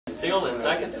Still in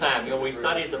 2 Samuel. We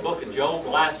studied the book of Job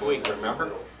last week,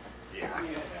 remember?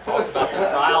 Talked about the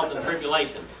trials and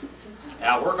tribulations.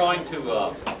 Now we're going to,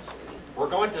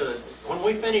 when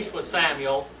we finish with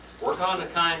Samuel, we're going to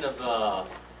kind of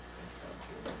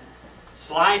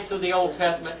slide through the Old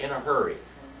Testament in a hurry.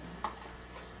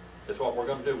 That's what we're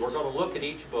going to do. We're going to look at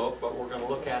each book, but we're going to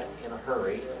look at it in a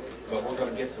hurry. But we're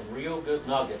going to get some real good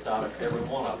nuggets out of every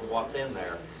one of them, what's in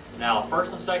there. Now,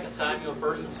 1st and 2nd Samuel,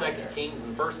 1st and 2nd Kings,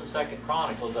 and 1st and 2nd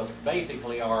Chronicles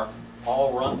basically are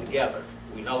all run together.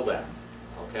 We know that,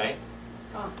 okay?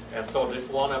 And so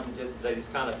just one of them, they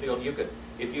just kind of feel you could,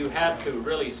 if you had to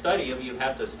really study them, you'd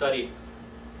have to study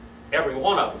every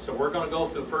one of them. So we're going to go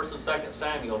through 1st and 2nd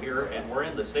Samuel here, and we're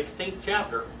in the 16th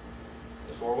chapter.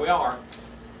 That's where we are,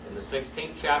 in the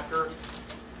 16th chapter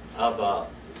of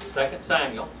 2nd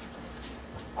Samuel.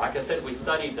 Like I said, we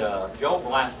studied Job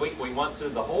last week. We went through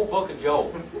the whole book of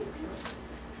Job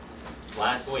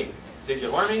last week. Did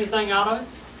you learn anything out of it?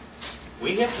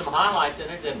 We hit some highlights in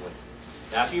it, didn't we?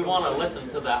 Now, if you want to listen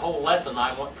to that whole lesson,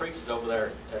 I preached over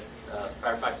there at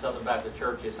Fairfax Southern Baptist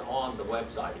Church. It's on the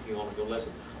website if you want to go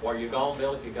listen. While you're gone,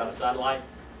 Bill, if you've got a satellite,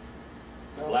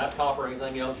 laptop, or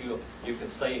anything else, you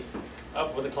can stay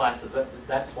up with the classes.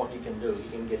 That's what you can do. You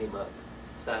can get him a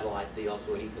satellite deal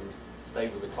so he can stay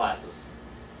with the classes.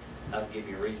 That'll give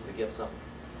you a reason to get something.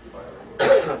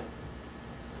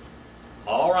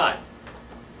 All right.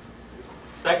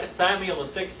 2 Samuel, the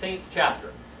 16th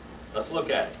chapter. Let's look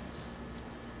at it.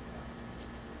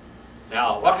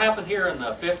 Now, what happened here in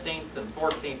the 15th and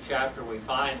 14th chapter, we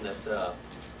find that the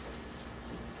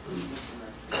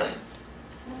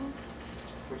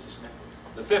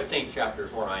 15th chapter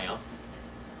is where I am.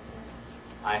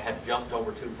 I had jumped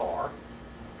over too far.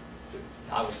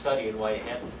 I was studying way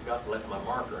ahead and forgot to let my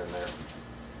marker in there.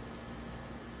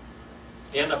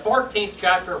 In the 14th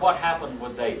chapter, what happened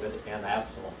with David and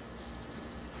Absalom?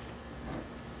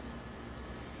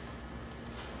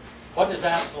 What does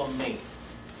Absalom mean?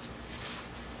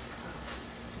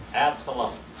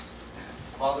 Absalom.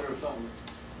 Father of something.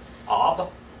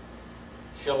 Ab.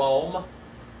 Shalom.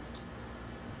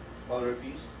 Father of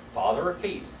peace. Father of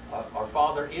peace. Our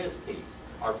Father is peace.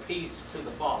 Our peace to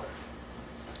the Father.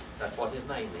 That's what his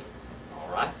name means. All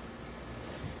right?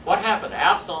 What happened?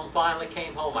 Absalom finally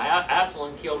came home.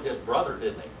 Absalom killed his brother,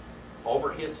 didn't he?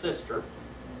 Over his sister.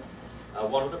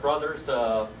 One of the brothers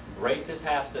raped his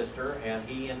half-sister, and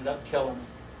he ended up killing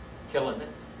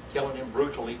him,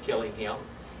 brutally killing him.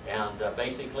 And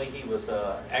basically he was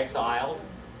exiled,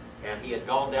 and he had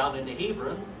gone down into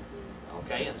Hebron,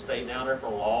 okay, and stayed down there for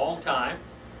a long time.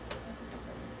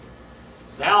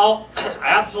 Now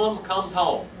Absalom comes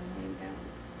home,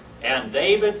 and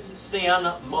David's sin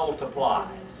multiplies.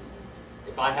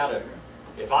 If I had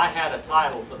a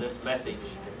title for this message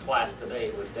in class today,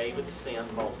 it was David's sin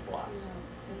multiplies.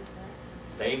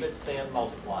 David's sin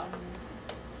multiplies.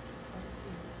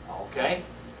 Okay,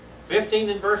 15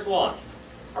 and verse 1.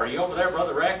 Are you over there,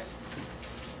 Brother Rex?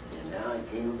 And now it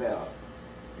came about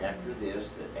after this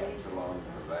that Absalom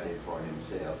provided for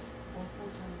himself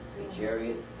a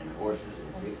chariot and horses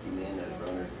and 50 men as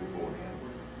runners before him.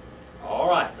 All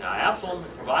right. Now Absalom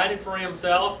provided for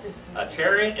himself a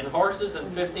chariot and horses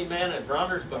and 50 men as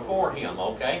runners before him.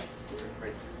 Okay.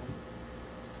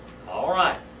 All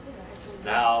right.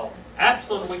 Now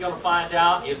Absalom, we're going to find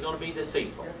out, is going to be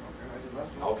deceitful.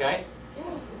 Okay.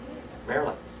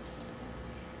 Marilyn.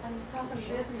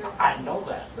 I know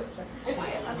that, but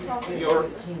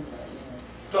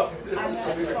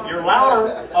you're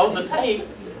louder on the tape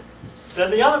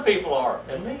than the other people are,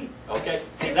 and me. Okay?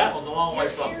 See, that one's a long way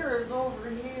from. Your ear is over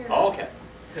here. Okay.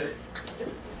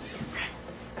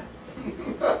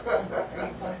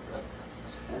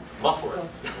 Muffler.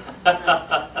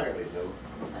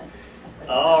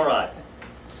 All right.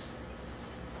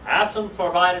 Absalom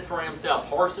provided for himself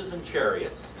horses and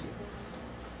chariots.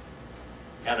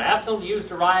 And Absalom used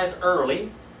to rise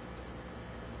early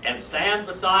and stand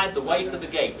beside the way to the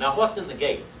gate. Now, what's in the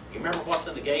gate? You remember what's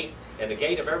in the gate? In the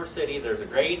gate of every city, there's a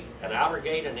gate, an outer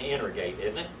gate, and an inner gate,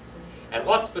 isn't it? And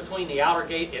what's between the outer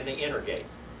gate and the inner gate?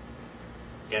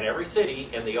 In every city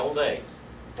in the old days.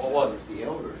 What was it? The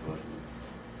elders, wasn't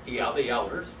it? Yeah, the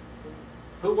elders.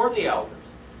 Who were the elders?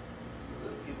 The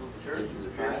people of the church. The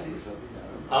Pharisees.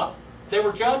 Huh? They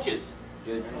were judges.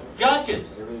 Judges.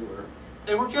 There they were.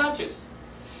 They were judges.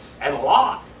 And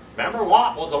Lot. Remember,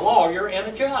 Lot was a lawyer and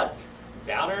a judge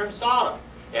down there in Sodom.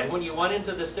 And when you went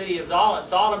into the city of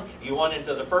Sodom, you went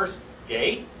into the first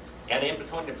gate, and in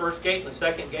between the first gate and the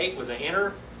second gate was an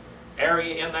inner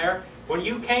area in there. When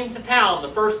you came to town, the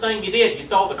first thing you did, you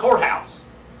saw the courthouse.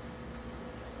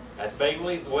 That's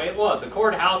basically the way it was. The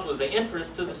courthouse was the entrance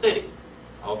to the city.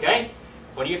 Okay?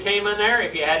 When you came in there,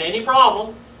 if you had any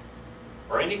problem,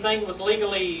 or anything was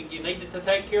legally you needed to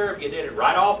take care of, you did it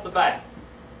right off the bat.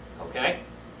 Okay?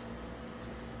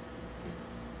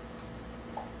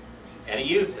 And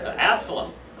he used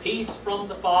Absalom, peace from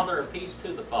the father and peace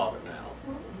to the father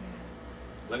now.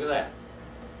 Look at that.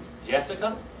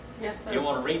 Jessica, Yes, sir. you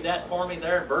want to read that for me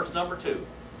there, verse number 2?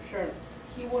 Sure.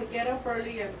 He would get up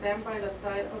early and stand by the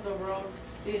side of the road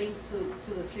leading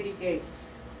to the city gate.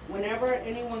 Whenever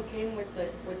anyone came with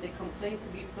the complaint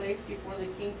to be placed before the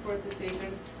king for a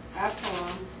decision,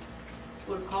 Absalom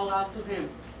would call out to him,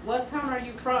 "What town are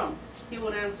you from?" He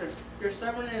would answer, "Your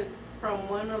servant is from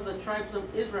one of the tribes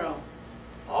of Israel."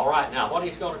 All right, now what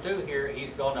he's going to do here,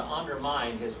 he's going to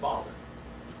undermine his father.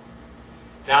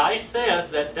 Now it says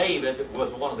that David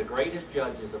was one of the greatest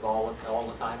judges of all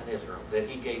the time in Israel, that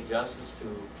he gave justice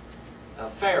to,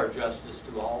 fair justice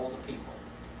to all the people.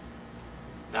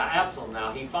 Now Absalom,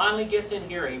 now he finally gets in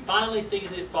here, he finally sees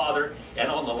his father,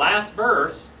 and on the last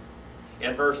verse,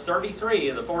 in verse 33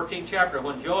 of the 14th chapter,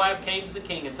 when Joab came to the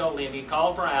king and told him, he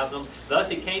called for Absalom. Thus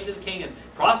he came to the king and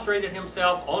prostrated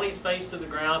himself on his face to the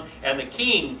ground, and the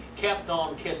king kept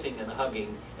on kissing and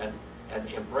hugging and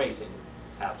embracing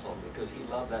Absalom because he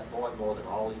loved that boy more than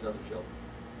all these other children.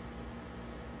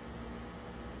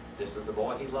 This is the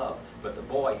boy he loved, but the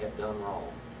boy had done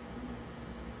wrong,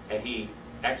 and he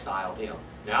exiled him.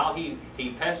 Now he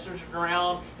pesters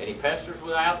around, and he pesters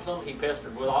with Absalom. He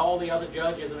pestered with all the other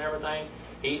judges and everything.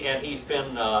 He's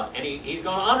going to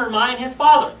undermine his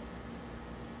father.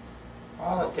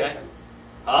 Okay,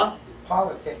 huh?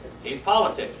 Politicking. He's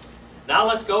politicking. Now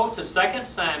let's go to 2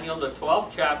 Samuel, the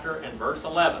 12th chapter, and verse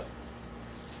 11.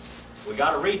 We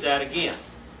got to read that again.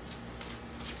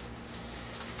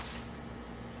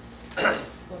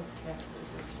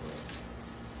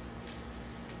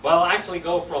 Well, actually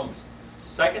go from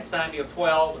 2 Samuel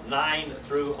 12, 9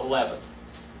 through 11.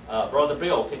 Brother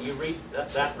Bill, can you read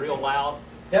that real loud?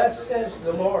 Thus says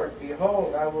the Lord,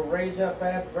 Behold, I will raise up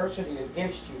adversity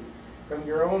against you from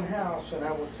your own house, and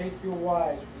I will take your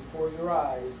wives before your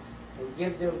eyes, and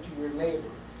give them to your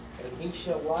neighbor, and he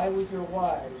shall lie with your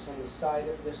wives in the sight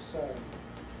of the sun.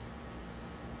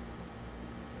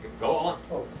 Go on.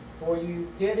 Oh, for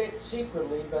you did it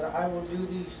secretly, but I will do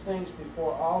these things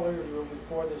before all Israel,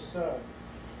 before the sun.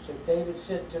 So David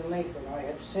said to Nathan, I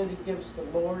have sinned against the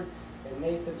Lord. And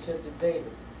Nathan said to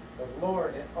David, the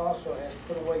Lord also has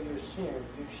put away your sin.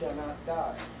 You shall not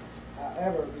die.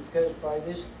 However, because by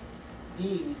this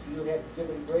deed you have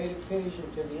given great occasion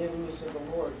to the enemies of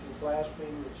the Lord to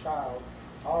blaspheme the child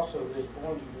also that is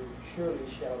born to you,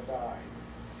 surely shall die.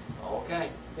 Okay.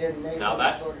 Then Nathan Now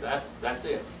that's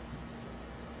it.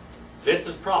 This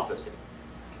is prophecy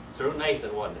through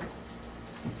Nathan, wasn't it?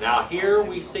 Now here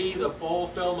we see the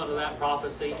fulfillment of that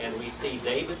prophecy, and we see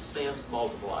David's sins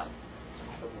multiplied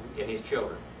in his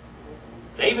children.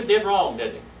 David did wrong,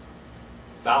 didn't he?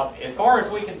 About as far as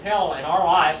we can tell in our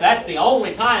life, that's the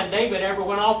only time David ever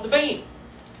went off the beam.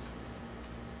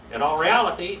 In all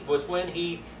reality, was when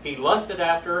he lusted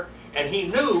after, and he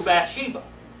knew Bathsheba.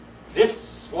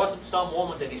 This wasn't some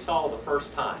woman that he saw the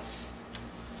first time.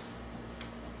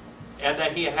 And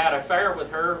that he had an affair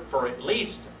with her for at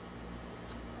least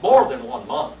more than 1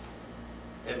 month.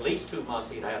 At least 2 months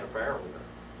he'd had an affair with her.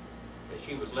 And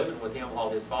she was living with him while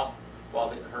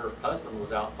her husband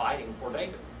was out fighting for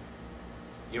David.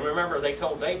 You remember they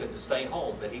told David to stay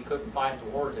home, that he couldn't fight the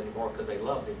wars anymore because they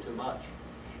loved him too much.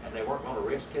 And they weren't going to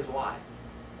risk his life.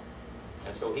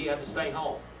 And so he had to stay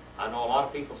home. I know a lot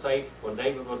of people say when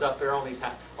David was up there on his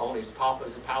top of his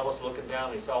palace looking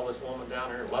down, and he saw this woman down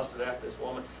there and lusted after this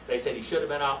woman, they said he should have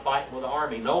been out fighting with the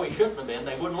army. No, he shouldn't have been.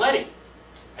 They wouldn't let him.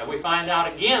 And we find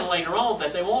out again later on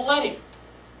that they won't let him.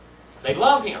 They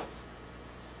love him.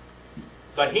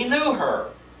 But he knew her,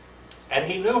 and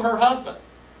he knew her husband.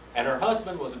 And her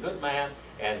husband was a good man,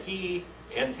 and he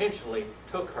intentionally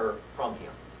took her from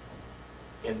him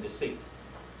in deceit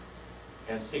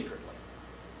and secretly.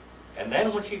 And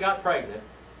then when she got pregnant,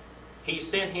 he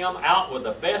sent him out with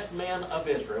the best men of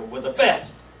Israel, with the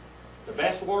best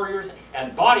warriors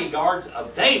and bodyguards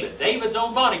of David, David's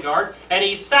own bodyguards, and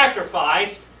he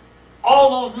sacrificed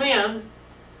all those men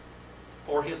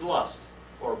for his lust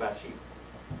for Bathsheba.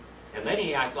 And then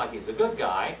he acts like he's a good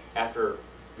guy after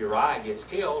Uriah gets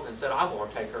killed and said, I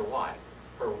want to take her wife.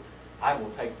 I will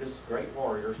take this great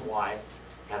warrior's wife,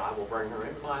 and I will bring her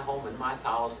into my home, in my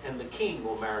palace, and the king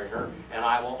will marry her, and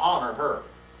I will honor her.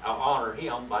 I'll honor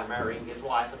him by marrying his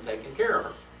wife and taking care of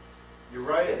her.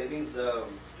 Uriah, it means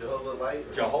Jehovah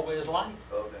Light? Jehovah is light.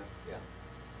 Okay. Yeah.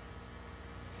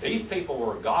 These people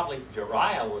were godly.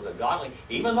 Uriah was a godly,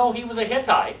 even though he was a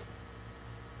Hittite,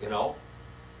 you know,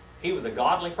 He was a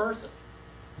godly person.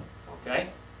 Okay?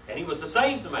 And he was a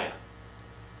saved man.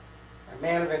 A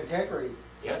man of integrity.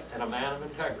 Yes, and a man of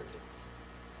integrity.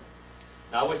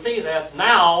 Now we see this.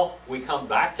 Now we come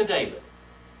back to David.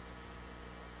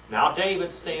 Now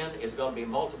David's sin is going to be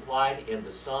multiplied in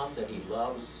the son that he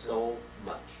loves so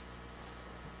much.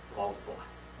 Multiply.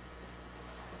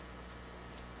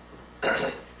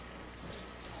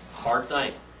 Hard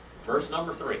thing. Verse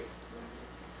number 3.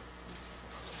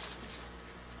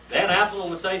 Then Absalom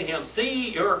would say to him,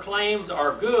 see, your claims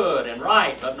are good and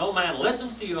right, but no man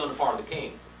listens to you on the part of the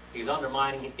king. He's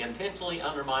intentionally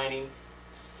undermining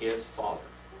his father.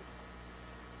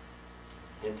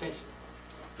 Intentionally.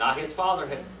 Now his father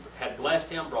had blessed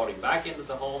him, brought him back into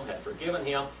the home, had forgiven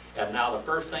him, and now the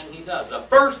first thing he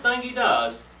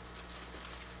does,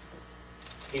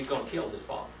 he's going to kill his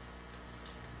father.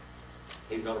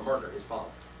 He's going to murder his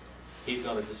father. He's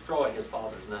going to destroy his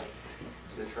father's name.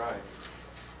 He's going to try.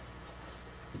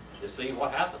 You see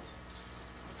what happens?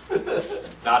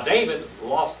 Now David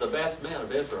lost the best men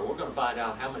of Israel. We're going to find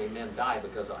out how many men died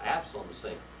because of Absalom's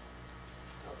sin.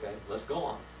 Okay, let's go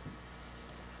on.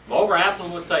 Moreover,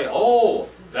 Absalom would say, oh,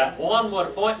 that one would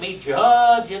appoint me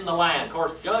judge in the land. Of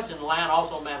course, judge in the land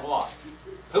also meant what?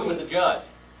 Who was the judge?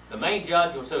 The main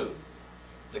judge was who?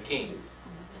 The king.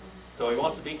 So he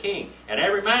wants to be king. And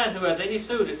every man who has any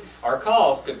suit or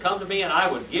cause could come to me and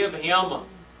I would give him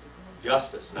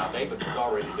justice. Now David was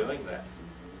already doing that.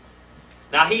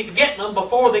 Now he's getting them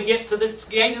before they get to the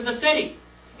gate of the city.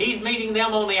 He's meeting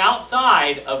them on the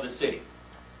outside of the city.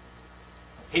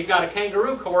 He's got a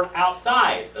kangaroo court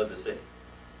outside of the city.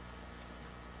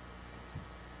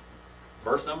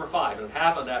 Verse number 5. It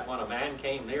happened that when a man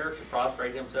came near to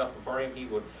prostrate himself before him, he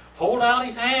would hold out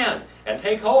his hand and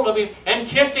take hold of him and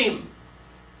kiss him.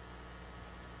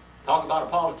 Talk about a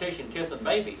politician kissing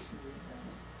babies.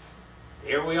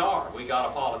 Here we are. We got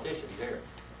a politician here.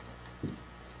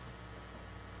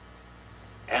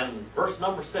 And verse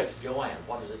number 6, Joanne,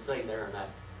 what does it say there in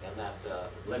that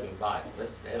Living Bible?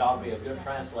 It ought to be a good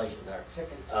translation there.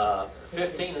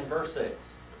 15 and verse 6.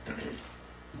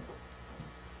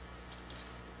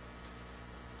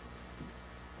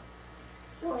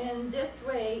 So in this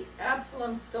way,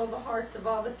 Absalom stole the hearts of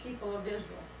all the people of Israel.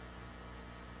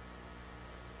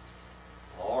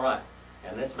 All right.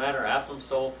 And this matter,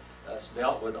 Absalom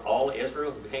dealt with all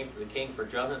Israel who came to the king for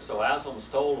judgment. So Absalom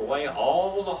stole away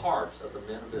all the hearts of the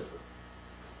men of Israel.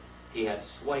 He had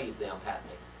swayed them, hadn't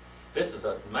he? This is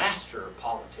a master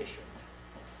politician.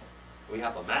 We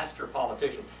have a master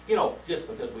politician. You know, just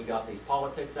because we got these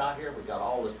politics out here, we got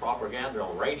all this propaganda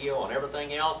on radio and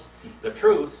everything else, the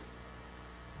truth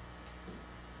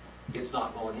is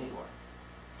not going anywhere.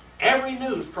 Every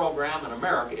news program in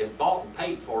America is bought and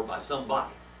paid for by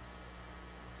somebody.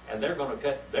 And they're going to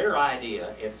cut their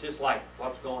idea. It's just like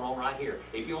what's going on right here.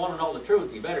 If you want to know the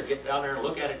truth, you better get down there and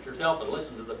look at it yourself and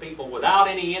listen to the people without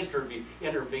any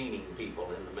intervening people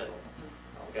in the middle.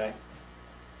 Okay?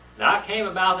 Now it came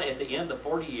about at the end of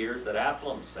 40 years that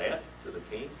Absalom said to the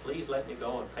king, please let me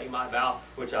go and pay my vow,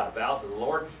 which I vowed to the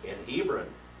Lord in Hebron.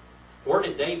 Where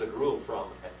did David rule from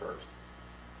at first?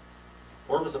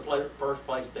 Where was the first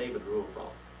place David ruled from?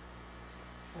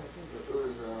 I think it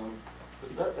was,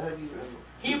 how do you...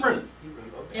 Hebron.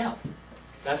 Hebron, okay. Yeah.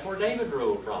 That's where David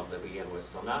ruled from to begin with.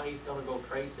 So now he's going to go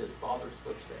trace his father's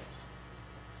footsteps.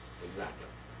 Exactly.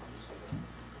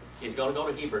 He's going to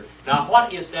go to Hebron. Now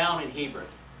what is down in Hebron?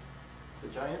 The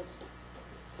giants?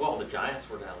 Well, the giants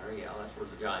were down there. Yeah, that's where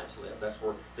the giants lived. That's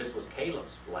where, this was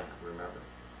Caleb's land, remember?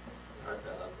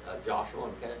 Joshua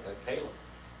and Caleb.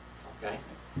 Okay?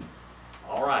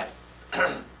 All right.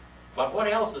 But what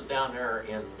else is down there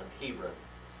in Hebron?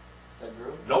 A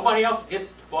girl? Nobody else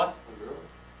gets what? A girl?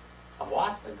 A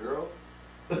what? A girl?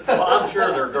 Well, I'm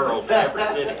sure there are girls in every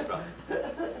city. But...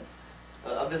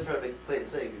 I'm just trying to play it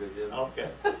safe, you know, Jim. Okay.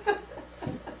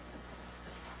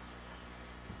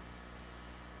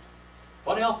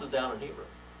 What else is down in Hebron?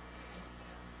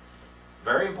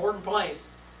 Very important place.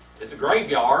 It's a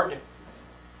graveyard.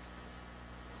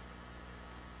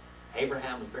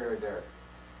 Abraham's buried there.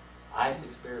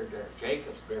 Isaac's buried there.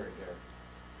 Jacob's buried there.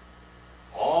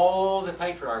 All the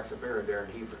patriarchs are buried there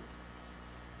in Hebron.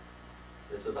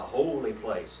 This is a holy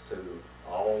place to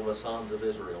all the sons of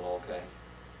Israel, okay?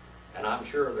 And I'm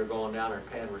sure they're going down there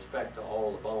and paying respect to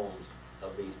all the bones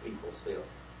of these people still.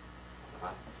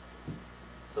 Right?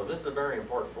 So this is a very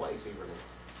important place, Hebron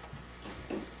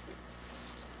is.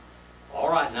 All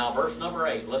right, now verse number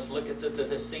 8. Let's look at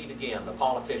this seed again, the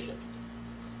politician.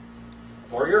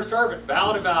 For your servant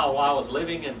vowed a vow while I was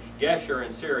living in Geshur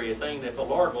in Syria, saying that if the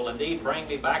Lord will indeed bring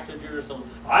me back to Jerusalem,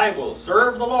 I will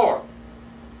serve the Lord.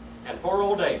 And poor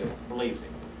old David believes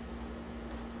him.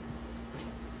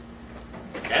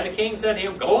 And the king said to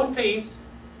him, go in peace.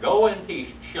 Go in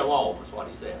peace. Shalom is what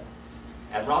he said.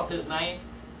 And what's his name?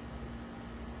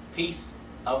 Peace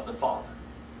of the Father.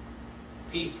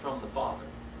 Peace from the Father.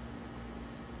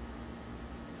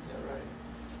 Yeah, right.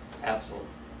 Absalom.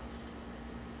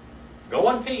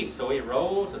 Go in peace. So he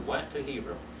rose and went to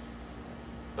Hebron.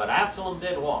 But Absalom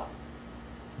did what?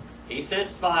 He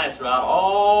sent spies throughout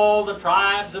all the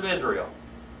tribes of Israel.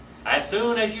 As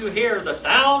soon as you hear the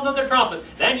sound of the trumpet,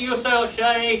 then you shall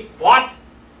say, what?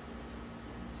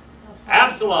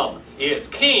 Absalom is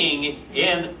king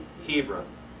in Hebron.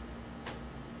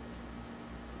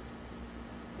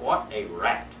 What a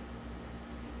rat.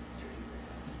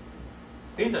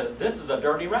 This is a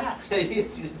dirty rat.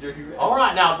 He's a dirty rat. All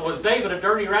right, now, was David a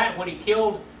dirty rat when he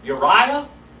killed Uriah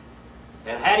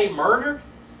and had him murdered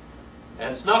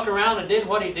and snuck around and did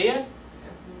what he did?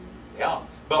 Yeah.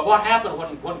 But what happened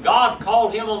when God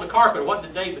called him on the carpet? What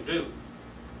did David do?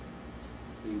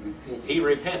 He repented. He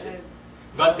repented.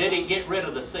 But did he get rid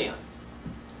of the sin?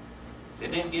 He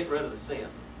didn't get rid of the sin.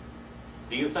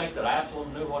 Do you think that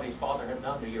Absalom knew what his father had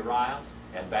done to Uriah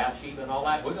and Bathsheba and all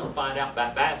that? We're going to find out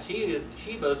that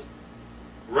Bathsheba's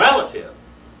relative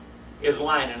is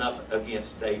lining up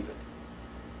against David.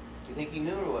 Do you think he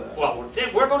knew or what? Well,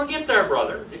 we're going to get there,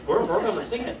 brother. We're going to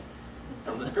see it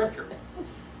from the Scripture.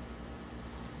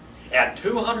 And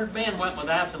 200 men went with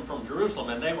Absalom from Jerusalem,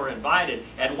 and they were invited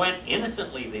and went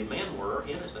innocently. The men were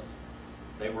innocent.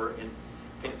 They were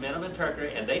men of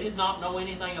integrity, and they did not know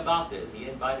anything about this. He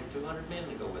invited 200 men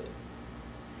to go with him.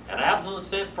 And Absalom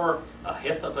sent for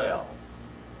Ahithophel,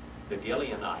 the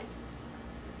Gileonite.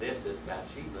 This is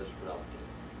Bathsheba's relative.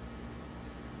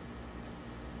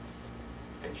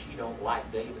 And she don't like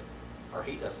David, or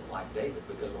he doesn't like David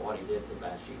because of what he did to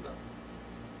Bathsheba.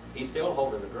 He's still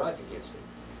holding a grudge against him.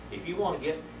 If you want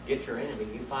to get your enemy,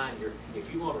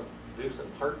 if you want to do some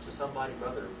hurt to somebody,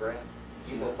 Brother Brad,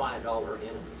 you go find all their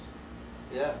enemies.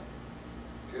 Yeah.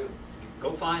 True.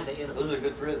 Go find the enemies. Those are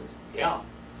good friends. Yeah.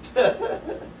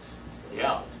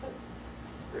 Yeah.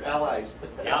 They're allies.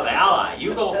 Yeah, the ally.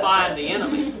 You go find the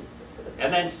enemy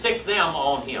and then sick them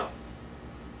on him.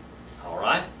 All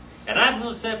right? And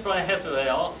Absalom sent for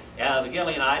Ahithophel, the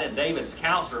Gileonite, and David's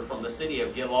counselor from the city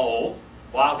of Gilgal,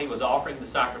 while he was offering the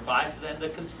sacrifices. And the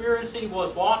conspiracy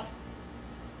was what?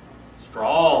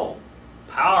 Strong,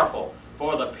 powerful,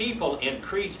 for the people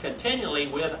increased continually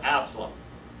with Absalom.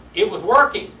 It was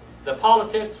working. The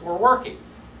politics were working.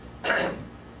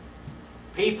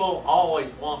 People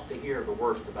always want to hear the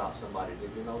worst about somebody.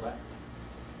 Did you know that?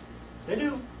 They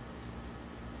do.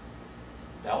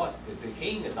 The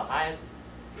king is the highest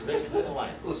position in the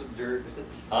land. Oh, some dirt.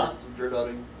 Huh? Some dirt on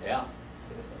him. Yeah.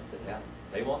 Yeah.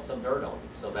 They want some dirt on him.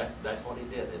 So that's what he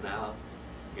did. And now,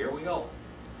 here we go.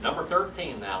 Number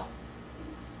 13 now.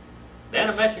 Then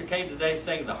a messenger came to David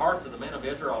saying, the hearts of the men of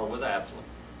Israel are with Absalom.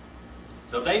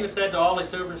 So David said to all his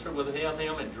servants who were with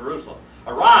him in Jerusalem,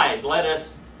 arise, let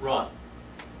us run.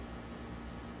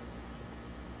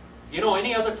 You know,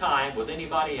 any other time with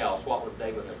anybody else, what would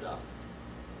David have done?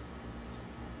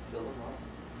 Kill them all.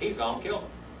 He'd have gone and killed them.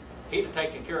 He'd have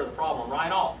taken care of the problem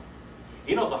right off.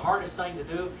 You know, the hardest thing to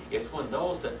do is when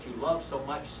those that you love so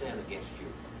much sin against you.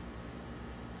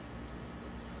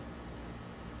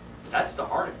 That's the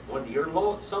hardest. When you're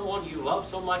someone you love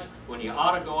so much, when you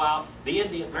ought to go out, the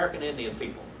American Indian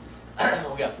people.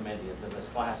 We got some Indians in this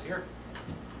class here.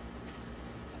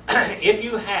 If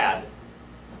you had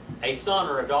a son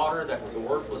or a daughter that was a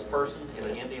worthless person in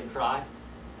an Indian tribe,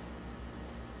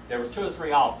 there was two or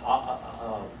three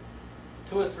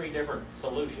different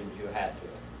solutions you had to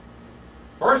it.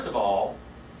 First of all,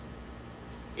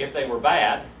 if they were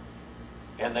bad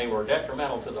and they were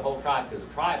detrimental to the whole tribe, because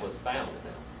the tribe was family to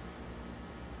them,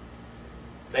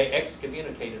 they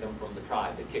excommunicated them from the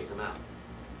tribe. They kicked them out.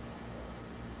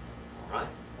 All right?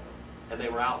 And they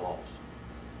were outlaws.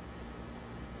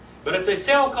 But if they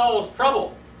still caused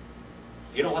trouble,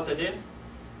 you know what they did?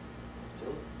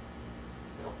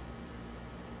 No.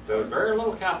 There was very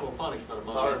little capital punishment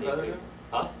among Tar and Indian feather? people.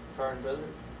 Huh? Tar and feather?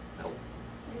 No.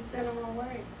 You sent them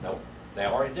away. No. They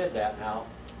already did that now.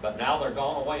 But now they're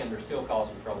gone away and they're still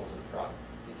causing trouble to the tribe.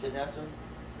 You kidnapped them?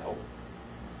 No.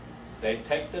 They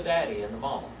take the daddy and the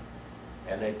mama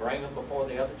and they bring them before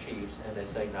the other chiefs and they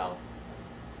say, now,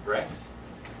 Rex,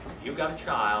 you got a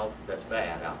child that's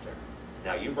bad out there.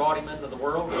 Now you brought him into the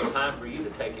world, it's time for you to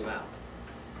take him out.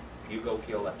 You go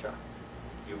kill that child.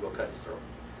 You go cut his throat.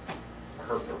 Or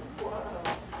her throat.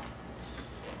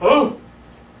 Oh!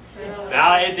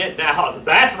 Now,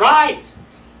 that's right.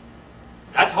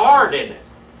 That's hard, isn't it?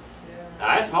 Yeah. Now,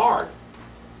 that's hard.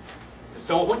 To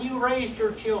So when you raised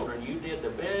your children, you did the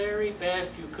very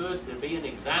best you could to be an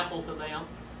example to them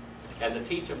and to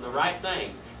teach them the right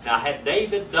things. Now, had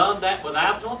David done that with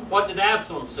Absalom, what did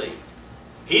Absalom see?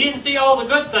 He didn't see all the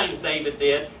good things David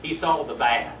did. He saw the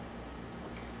bad.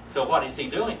 So what is he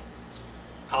doing?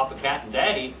 Copycatting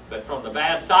daddy, but from the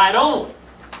bad side only.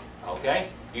 Okay?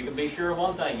 You can be sure of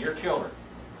one thing, your children,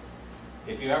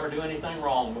 if you ever do anything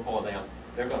wrong before them,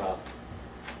 they're going to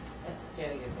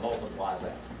multiply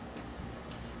that.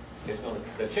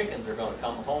 The chickens are going to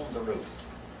come home to roost.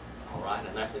 All right?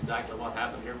 And that's exactly what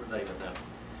happened here with David then.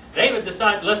 David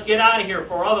decided, let's get out of here,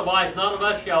 for otherwise none of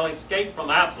us shall escape from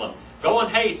Absalom. Go in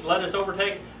haste, let us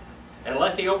overtake,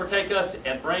 unless he overtake us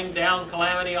and bring down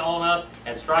calamity on us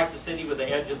and strike the city with the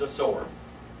edge of the sword.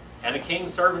 And the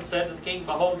king's servant said to the king,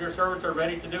 behold, your servants are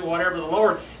ready to do whatever the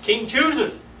Lord king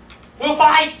chooses. We'll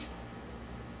fight.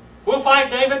 We'll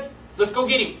fight, David. Let's go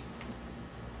get him.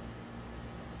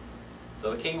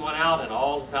 So the king went out and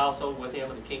all his household with him,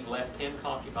 and the king left 10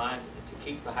 concubines to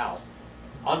keep the house.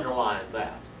 Underline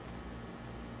that.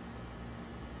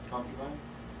 Concubine?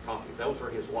 Those are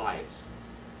his wives.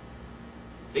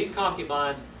 These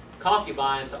concubines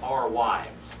are wives.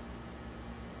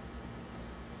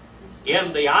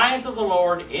 In the eyes of the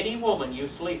Lord, any woman you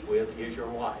sleep with is your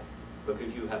wife,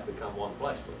 because you have become one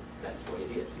flesh with her. That's the way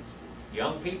it is.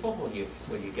 Young people, when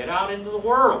you get out into the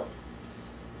world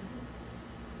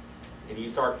and you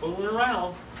start fooling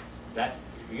around, that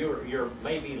you're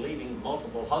maybe leaving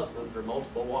multiple husbands or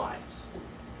multiple wives,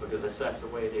 because that's the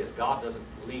way it is. God doesn't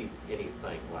leave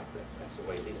anything like that. That's the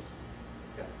way it is.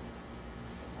 Okay.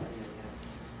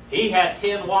 He had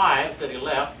 10 wives that he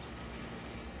left.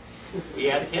 He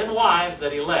had 10 wives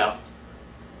that he left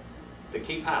to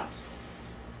keep house.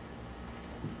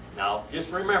 Now,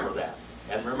 just remember that.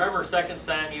 And remember 2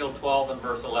 Samuel 12 and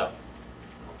verse 11.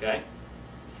 Okay?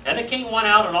 And the king went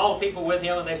out and all the people with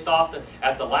him, and they stopped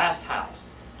at the last house.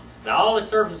 Now all his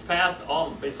servants passed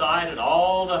on beside, and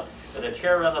all the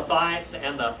Cherethites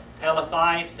and the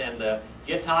Pelethites and the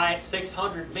Gittites,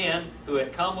 600 men who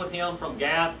had come with him from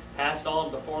Gath, passed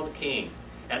on before the king.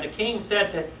 And the king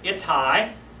said to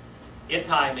Ittai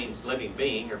means living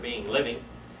being or being living,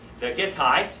 the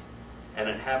Gittite, an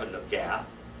inhabitant of Gath,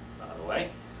 by the way,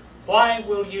 why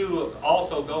will you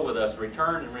also go with us?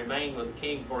 Return and remain with the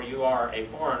king, for you are a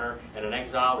foreigner and an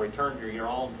exile. Return to your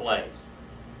own place.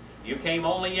 You came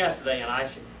only yesterday,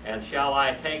 and shall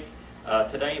I take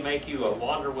today make you a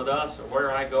wander with us?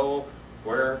 Where I go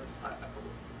where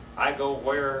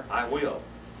I will.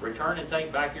 Return and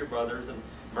take back your brothers, and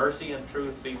mercy and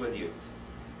truth be with you.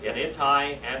 And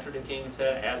Ittai answered the king and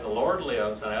said, as the Lord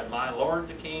lives, and as my lord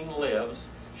the king lives,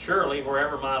 surely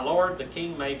wherever my lord the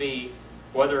king may be,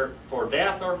 whether for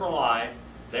death or for life,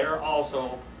 there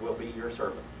also will be your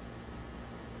servant.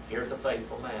 Here's a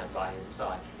faithful man by his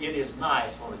side. It is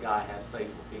nice when a guy has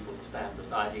faithful people to stand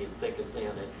beside him, thick and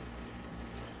thin.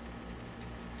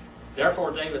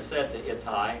 Therefore David said to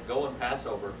Ittai, go and pass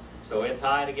over. So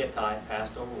Ittai the Gittite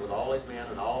passed over with all his men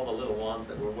and all the little ones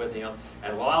that were with him.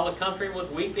 And while the country was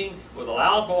weeping with a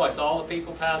loud voice, all the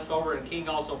people passed over, and the king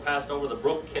also passed over the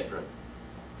brook Kidron.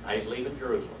 Now he's leaving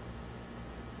Jerusalem.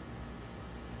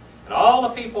 And all the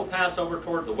people passed over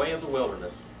toward the way of the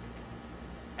wilderness.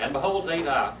 And behold,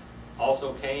 Zadok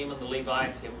also came, and the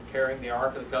Levites, him carrying the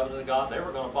ark of the covenant of God. They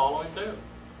were going to follow him too.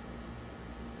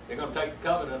 They're going to take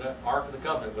the ark of the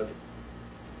covenant with him.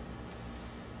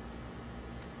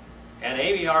 And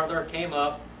Abiathar came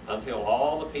up until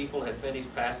all the people had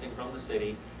finished passing from the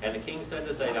city. And the king said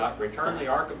to Zadok, return the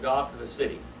ark of God to the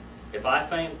city. If I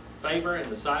find favor in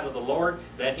the sight of the Lord,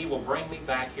 then he will bring me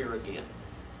back here again.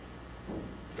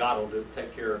 God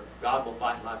will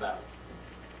fight my battle.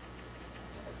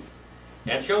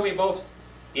 And show me both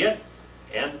it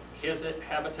and his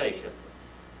habitation.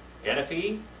 But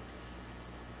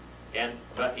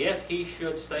if he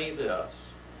should say this,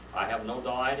 I have no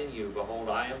delight in you, behold,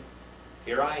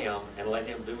 here I am, and let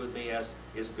him do with me as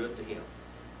is good to him.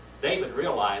 David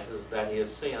realizes that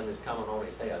his sin is coming on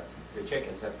his head. The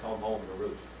chickens have come home to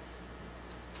roost.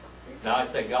 Now I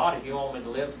say, God, if you want me to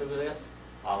live through this,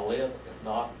 I'll live. If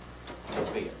not, so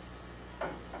be it.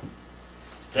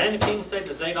 Then the king said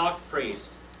to Zadok the priest,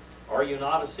 are you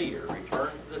not a seer? Return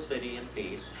to the city in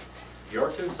peace.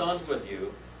 Your 2 sons with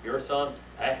you, your son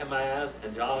Ahimaaz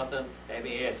and Jonathan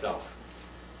Abiathar.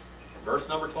 Verse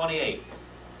number 28.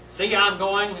 See, I'm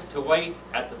going to wait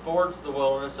at the fords of the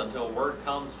wilderness until word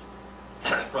comes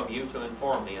from you to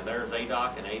inform me. And there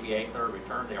Zadok and Abiathar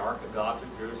returned the ark of God to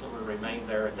Jerusalem and remained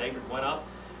there. And David went up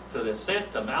to the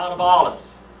ascent to Mount of Olives.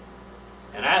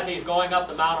 And as he's going up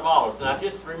the Mount of Olives, now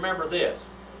just remember this.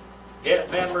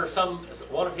 Remember,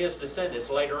 one of his descendants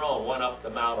later on went up the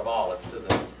Mount of Olives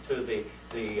to the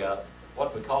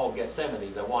what we call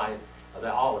Gethsemane,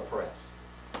 the olive press.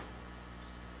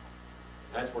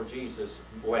 That's where Jesus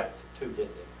wept too, didn't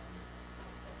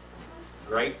he?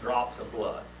 Great drops of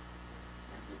blood.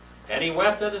 And he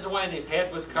wept at his way, and his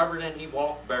head was covered, and he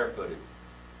walked barefooted.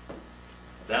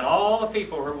 Then all the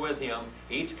people who were with him,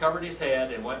 each covered his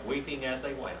head and went weeping as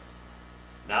they went.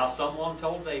 Now someone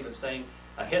told David, saying,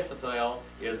 Ahithophel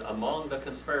is among the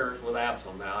conspirators with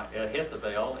Absalom. Now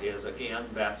Ahithophel is again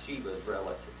Bathsheba's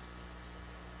relative.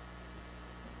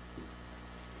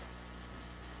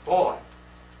 Boy,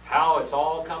 how it's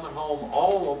all coming home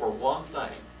all over one thing.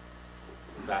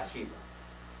 Bathsheba.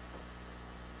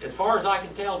 As far as I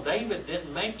can tell, David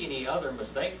didn't make any other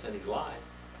mistakes in his life.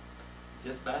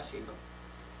 Just Bathsheba.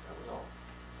 That was all.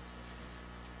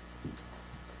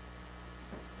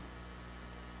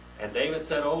 And David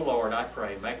said, O Lord, I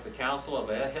pray, make the counsel of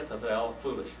Ahithophel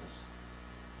foolishness.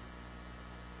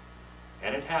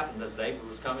 And it happened as David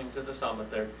was coming to the summit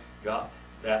there,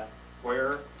 that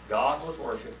where God was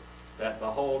worshipped, that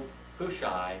behold,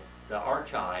 Hushai, the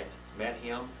Archite, met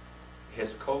him,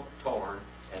 his coat torn,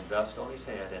 and dust on his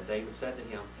head. And David said to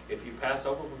him, if you pass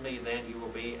over from me, then you will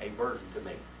be a burden to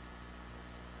me.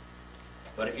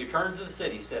 But if you turn to the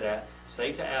city,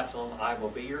 say to Absalom, I will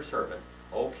be your servant,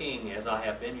 O king, as I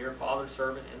have been your father's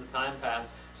servant in the time past,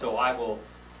 so I will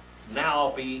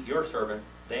now be your servant.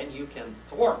 Then you can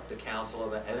thwart the counsel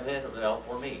of Ahithophel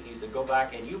for me. He said, go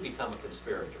back and you become a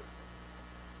conspirator.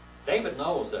 David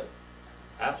knows that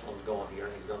Absalom's going here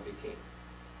and he's going to be king.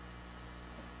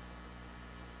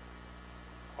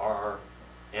 Are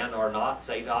not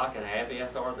Zadok and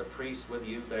Abiathar the priests with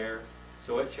you there?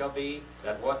 So it shall be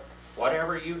that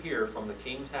whatever you hear from the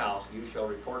king's house, you shall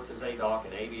report to Zadok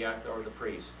and Abiathar the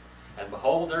priests. And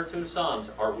behold, their 2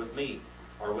 sons are with me,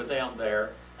 or with them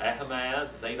there, Ahimaaz,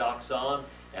 Zadok's son,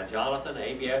 and Jonathan,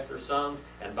 Abiathar's sons,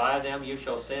 and by them you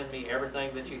shall send me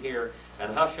everything that you hear.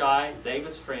 And Hushai,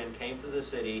 David's friend, came to the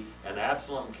city, and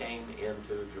Absalom came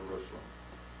into Jerusalem.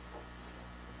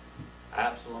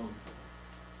 Absalom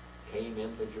came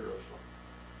into Jerusalem.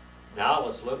 Now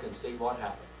let's look and see what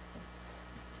happened.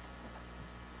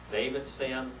 David's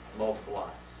sin multiplies.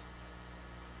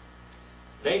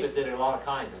 David did a lot of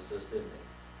kindnesses, didn't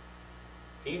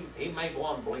he? He made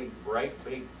one great,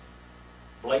 big,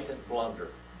 blatant blunder.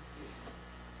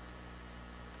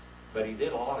 But he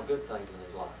did a lot of good things in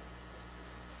his life.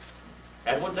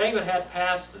 And when David had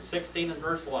passed the 16 and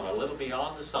verse 1, a little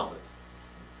beyond the summit,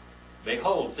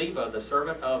 behold, Ziba, the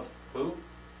servant of who?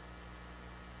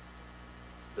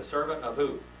 The servant of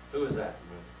who? Who is that?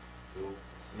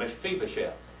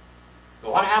 Mephibosheth.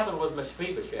 So what happened with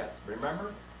Mephibosheth?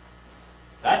 Remember?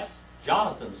 That's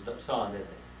Jonathan's son, isn't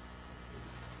he?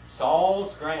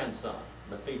 Saul's grandson,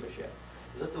 Mephibosheth.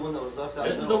 Is that the one that was left out?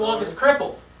 This is the one that's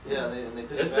crippled. Yeah, and they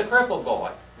took This is him the back. crippled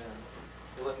boy. Yeah.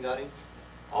 They went and got him.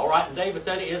 All right, and David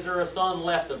said, is there a son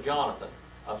left of Jonathan,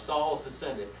 of Saul's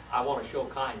descendant? I want to show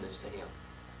kindness to him.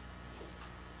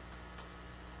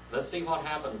 Let's see what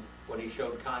happened when he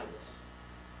showed kindness.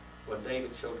 When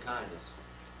David showed kindness.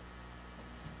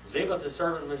 Ziba, the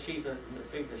servant of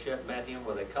Mephibosheth, met him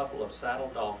with a couple of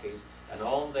saddled donkeys, and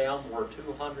on them were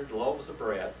 200 loaves of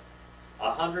bread,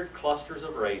 100 clusters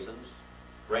of raisins,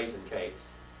 raisin cakes,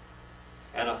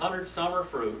 and 100 summer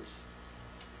fruits,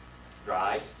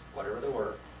 dried, whatever they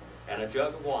were, and a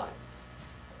jug of wine.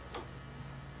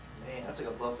 Man, that's like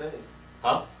a buffet.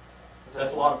 Huh?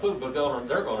 That's a lot of food, but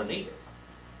they're going to need it.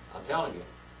 I'm telling you.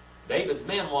 David's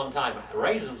men one time,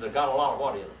 raisins have got a lot of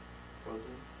what in them? Protein.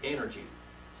 Energy.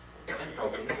 And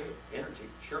protein too. Energy.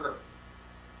 Sugar.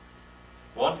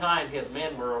 One time his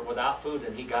men were without food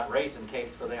and he got raisin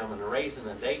cakes for them, and the raisin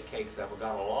and date cakes have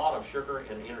got a lot of sugar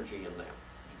and energy in them.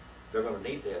 They're going to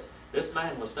need this. This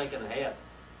man was thinking ahead.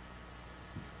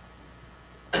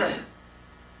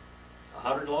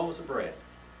 100 loaves of bread,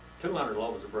 200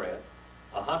 loaves of bread,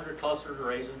 100 clusters of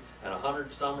raisins, and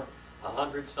 100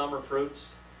 summer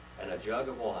fruits, and a jug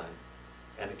of wine.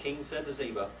 And the king said to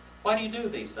Ziba, why do you do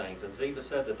these things? And Ziba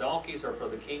said, the donkeys are for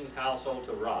the king's household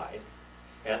to ride,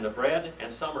 and the bread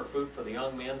and summer fruit for the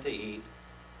young men to eat,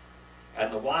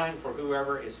 and the wine for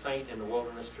whoever is faint in the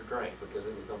wilderness to drink, because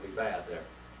it was going to be bad there.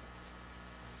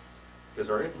 Because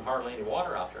there isn't hardly any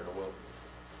water out there in the wilderness.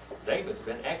 David's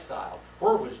been exiled.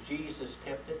 Where was Jesus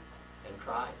tempted and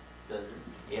tried? Desert.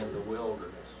 In the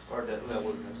wilderness. Or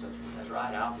wilderness, That's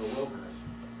right, out in the wilderness.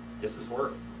 This is where.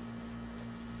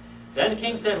 Then the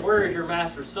king said, where is your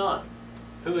master's son?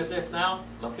 Who is this now?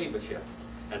 Mephibosheth.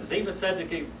 And Ziba said to the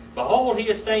king, behold, he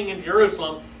is staying in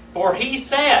Jerusalem, for he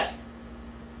said,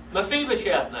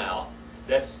 Mephibosheth now,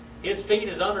 that's His feet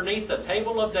is underneath the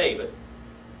table of David,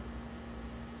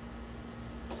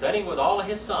 sitting with all of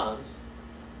his sons.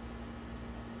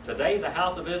 Today the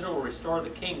house of Israel will restore the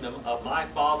kingdom of my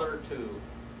father to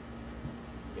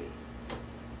me.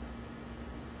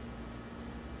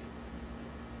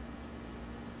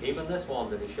 Even this one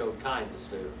that he showed kindness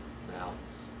to now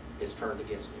is turned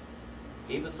against him.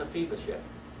 Even Mephibosheth.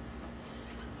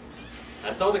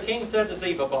 And so the king said to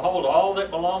Ziba, behold, all that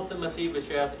belonged to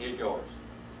Mephibosheth is yours.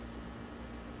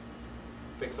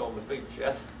 Fix old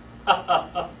Mephibosheth.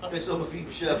 Fix old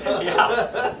Mephibosheth.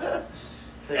 Yeah.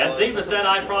 And Ziba said,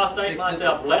 I prostrate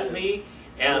myself, let me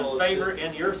and favor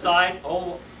in your sight,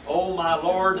 O my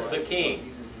lord the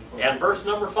king. And verse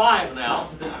number 5 now.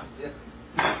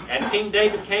 And King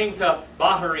David came to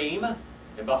Bahurim,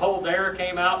 and behold, there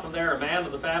came out from there a man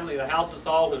of the family of the house of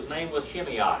Saul, whose name was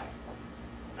Shimei.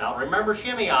 Now remember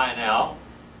Shimei now.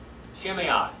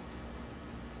 Shimei.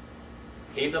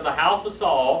 He's of the house of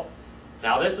Saul.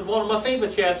 Now this is one of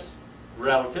Mephibosheth's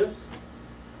relatives.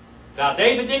 Now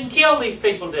David didn't kill these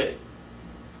people, did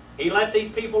he? He let these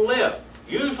people live.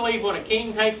 Usually when a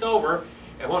king takes over,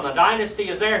 and when a dynasty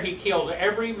is there, he kills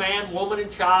every man, woman,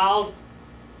 and child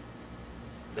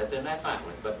that's in that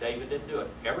family. But David didn't do it.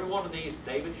 Every one of these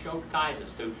David showed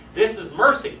kindness to. This is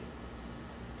mercy.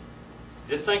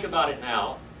 Just think about it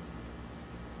now.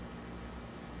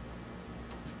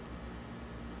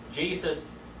 Jesus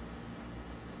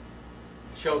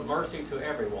showed mercy to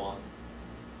everyone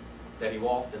that he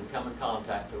walked and come in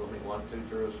contact with when he went through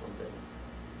Jerusalem.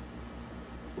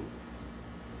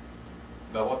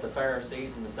 But what the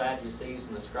Pharisees and the Sadducees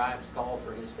and the scribes called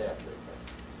for his death.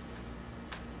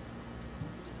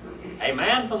 A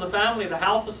man from the family of the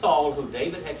house of Saul, who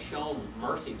David had shown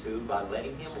mercy to by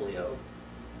letting him live,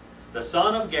 the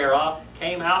son of Gera,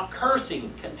 came out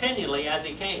cursing continually as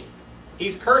he came.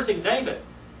 He's cursing David.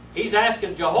 He's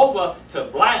asking Jehovah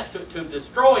to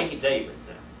destroy David.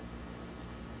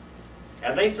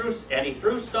 And he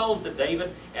threw stones at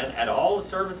David and at all the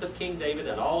servants of King David,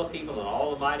 and all the people and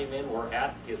all the mighty men were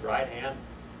at his right hand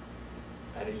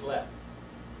and his left.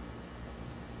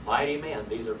 Mighty men,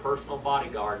 these are personal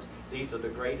bodyguards. These are the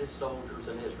greatest soldiers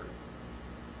in Israel.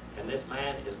 And this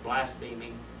man is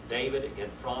blaspheming David in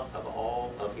front of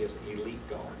all of his elite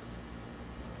guard.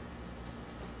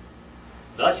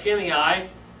 Thus Shimei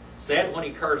said when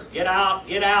he cursed, get out,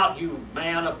 you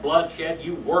man of bloodshed,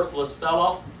 you worthless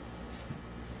fellow.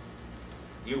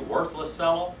 You worthless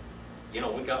fellow. You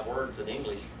know, we got words in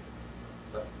English,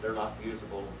 but they're not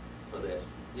usable for this.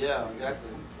 Yeah, exactly.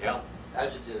 Yeah.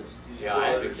 Adjectives. Use Yeah, 4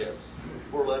 letters. adjectives.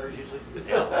 4 letters usually.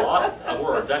 Yeah, lots of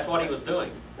words. That's what he was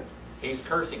doing. He's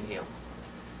cursing him.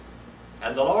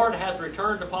 And the Lord has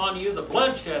returned upon you the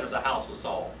bloodshed of the house of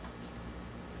Saul.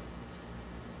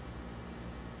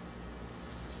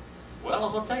 Well,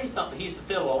 I'm going to tell you something. He's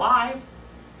still alive.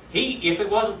 If it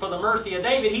wasn't for the mercy of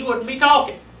David, he wouldn't be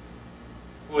talking.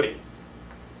 Would he?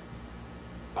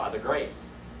 By the grace.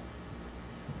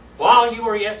 While you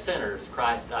were yet sinners,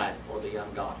 Christ died for the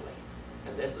ungodly.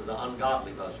 And this is an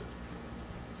ungodly buzzard.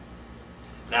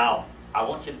 Now, I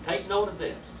want you to take note of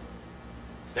this.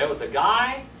 There was a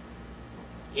guy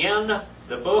in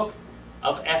the book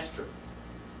of Esther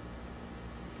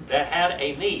that had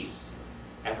a niece,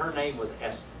 and her name was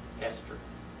Esther.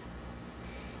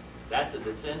 That's a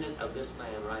descendant of this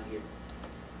man right here.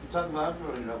 You talking about?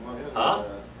 Huh?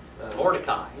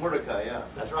 Mordecai. Mordecai, yeah.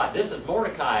 That's right. This is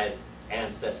Mordecai's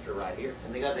ancestor right here.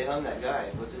 And they hung that guy.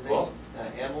 What's his name? Well,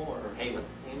 Hamel or Haman.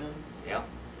 Haman. Yeah.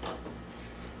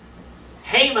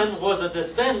 Haman was a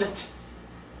descendant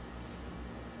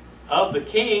of the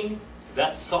king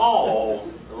that Saul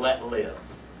let live.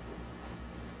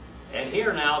 And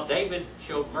here now, David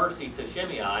showed mercy to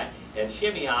Shimei, and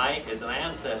Shimei is an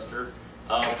ancestor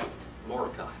of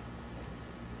Mordecai.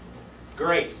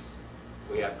 Grace.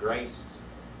 We have grace.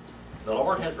 The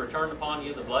Lord has returned upon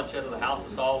you the bloodshed of the house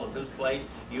of Saul, in whose place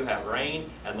you have reigned,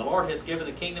 and the Lord has given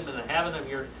the kingdom and the heaven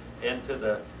into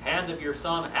the hand of your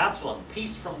son Absalom,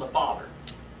 peace from the Father.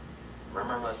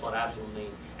 Remember, that's what Absalom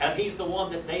means. And he's the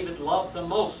one that David loved the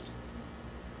most.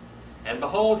 And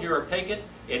behold, you are taken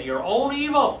in your own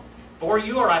evil, for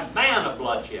you are a man of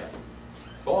bloodshed.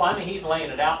 Boy, I mean, he's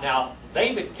laying it out now.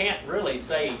 David can't really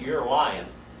say you're lying,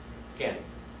 can he?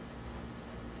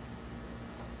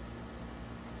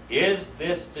 Is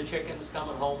this the chickens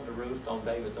coming home to roost on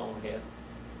David's own head?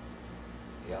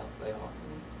 Yeah, they are.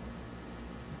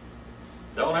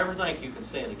 Don't ever think you can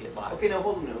sin and get by. Okay, now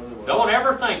hold on a minute. Don't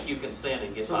ever think you can sin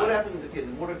and get So by. what happened? Okay,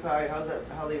 Mordecai.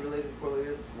 How they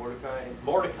correlated? Mordecai.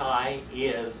 Mordecai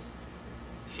is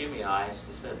Shimei's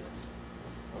descendant.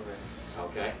 Okay.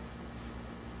 Okay.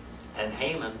 And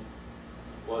Haman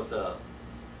was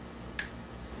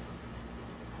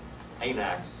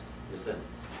Anak's descendant.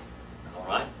 All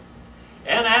right?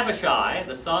 And Abishai,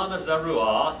 the son of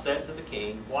Zeruiah, said to the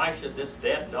king, "Why should this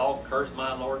dead dog curse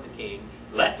my lord the king?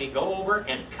 Let me go over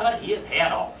and cut his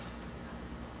head off."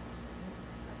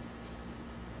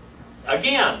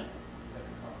 Again,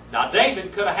 now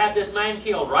David could have had this man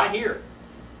killed right here.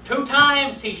 2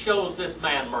 times he shows this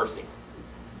man mercy.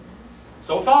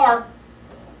 So far,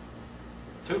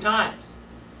 2 times.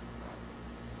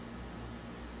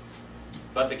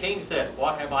 But the king said,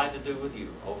 "What have I to do with you,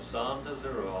 O sons of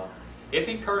Zeruiah? If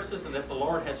he curses, and if the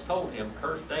Lord has told him,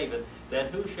 curse David,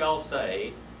 then who shall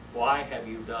say, why have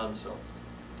you done so?"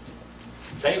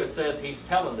 David says he's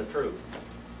telling the truth.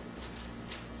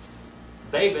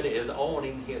 David is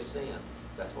owning his sin.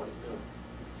 That's what he's doing.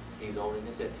 He's owning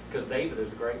his sin. Because David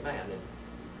is a great man. And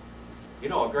you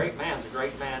know, a great man's a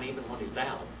great man even when he's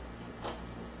down.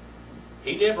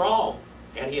 He did wrong,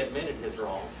 and he admitted his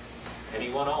wrong, and he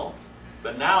went on.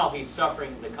 But now he's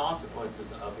suffering the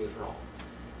consequences of his wrong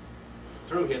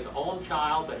through his own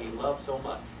child that he loved so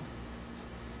much.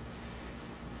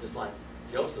 Just like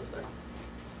Joseph there.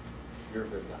 You're a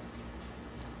good guy.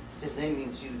 His name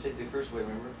means you to take the curse away,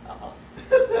 remember?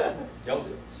 Uh-huh.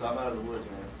 Joseph. So I'm out of the woods,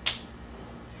 man.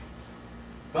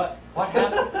 But what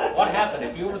happened? What happened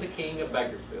if you were the king of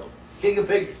Bakersfield? King of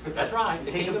Bakersfield. That's right,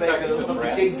 the King of Bakersfield, Bakersfield.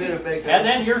 Brad. Kingpin of Bakersfield. And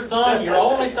then your son, your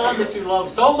only son that you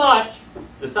love so much,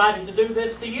 decided to do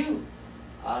this to you.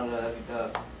 I don't know, that'd be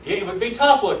tough. It would be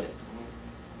tough, wouldn't it?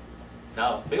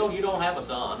 Now, Bill, you don't have a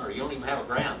son, or you don't even have a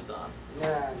grandson.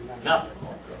 Nah. Nothing.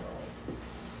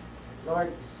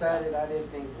 Lord decided I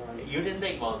didn't need one. You didn't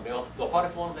need one, Bill. But what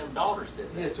if one of them daughters did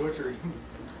Yeah, that? torture.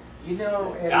 You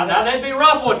know, and Now that'd be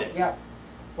rough, wouldn't it? yeah.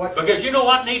 What? Because you know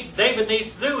what David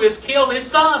needs to do is kill his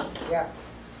son. Yeah.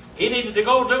 He needed to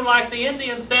go do like the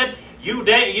Indians said, you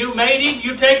made him,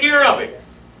 you take care of him.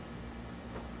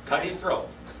 Cut his throat.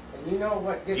 And you know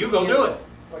what gets You go me do in, it.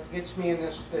 What gets me in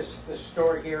this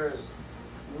story here is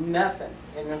nothing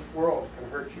in this world can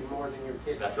hurt you more than your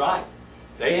kids. That's right.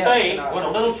 They Yeah, say you know. when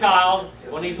a little child,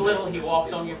 when he's little, he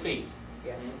walks on your feet.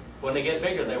 Yeah. When they get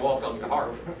bigger, they walk on your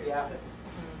heart. Yeah.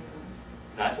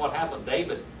 That's what happened.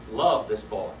 David loved this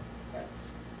boy.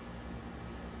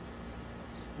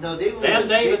 No, David. Then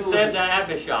David was said to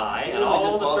Abishai David and was a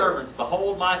all good the father. servants,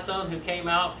 "Behold, my son who came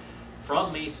out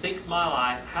from me seeks my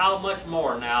life. How much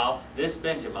more now this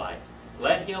Benjamite?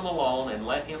 Let him alone and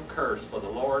let him curse, for the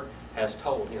Lord has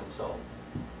told him so."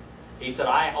 He said,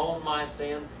 "I own my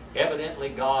sin. Evidently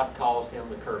God caused him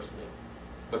to curse me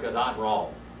because I'm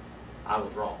wrong. I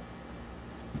was wrong.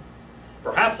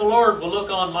 Perhaps the Lord will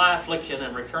look on my affliction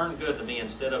and return good to me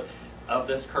instead of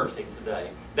this cursing today."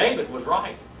 David was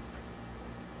right.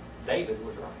 David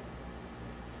was right.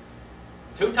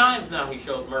 2 times now he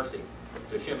shows mercy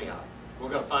to Shimei. We're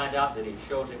going to find out that he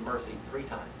shows him mercy 3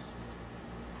 times.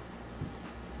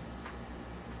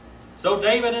 So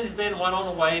David and his men went on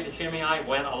the way. The Shimei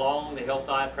went along the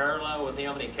hillside parallel with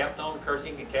him, and he kept on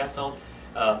cursing and cast on,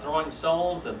 throwing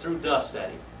stones and threw dust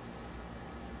at him.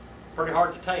 Pretty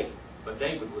hard to take, but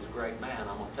David was a great man.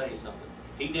 I'm going to tell you something.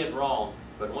 He did wrong,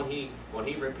 but when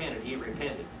he repented, he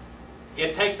repented.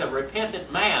 It takes a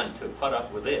repentant man to put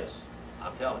up with this,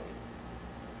 I'm telling you.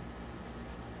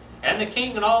 And the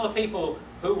king and all the people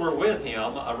who were with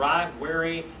him arrived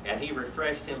weary, and he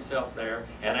refreshed himself there.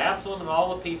 And Absalom and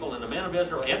all the people and the men of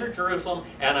Israel entered Jerusalem,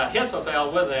 and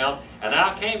Ahithophel with them. And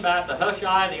now came back the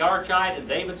Hushai, the Archite, and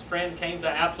David's friend came to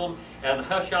Absalom. And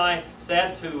Hushai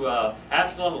said to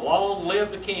Absalom, "Long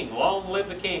live the king, long live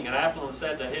the king." And Absalom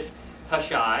said to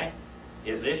Hushai,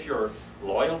 "Is this your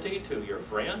loyalty to your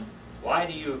friend? Why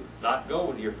do you not go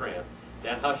with your friend?"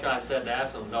 Then Hushai said to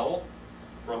Absalom, "No,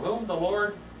 from whom the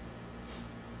Lord,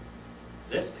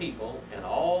 this people, and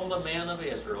all the men of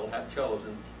Israel have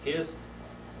chosen, his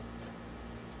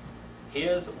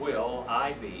will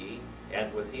I be,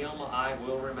 and with him I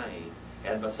will remain.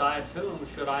 And besides whom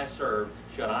should I serve?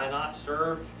 Should I not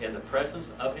serve in the presence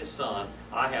of his son?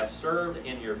 I have served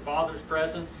in your father's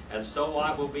presence, and so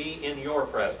I will be in your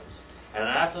presence." And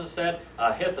Absalom said,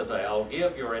 "Ahithophel,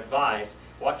 give your advice.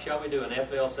 What shall we do?" And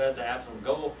Ahithophel said to Absalom,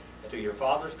 "Go to your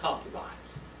father's concubines.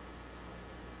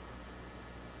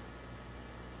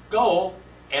 Go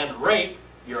and rape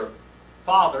your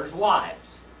father's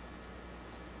wives."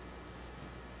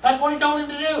 That's what he told him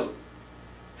to do.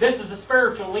 This is the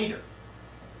spiritual leader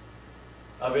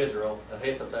of Israel,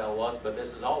 Ahithophel was, but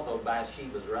this is also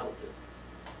Bathsheba's relative.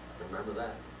 Remember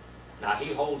that. Now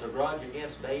he holds a grudge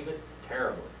against David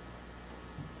terribly.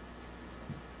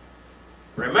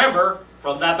 Remember,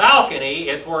 from that balcony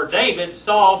is where David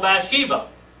saw Bathsheba.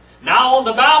 Now on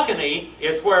the balcony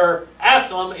is where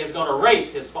Absalom is going to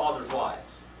rape his father's wives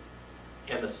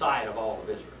in the sight of all of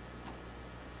Israel.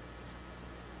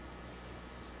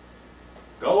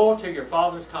 Go to your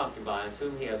father's concubines,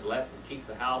 whom he has left, and keep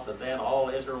the house, and then all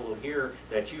Israel will hear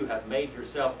that you have made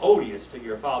yourself odious to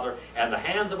your father, and the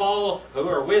hands of all who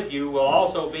are with you will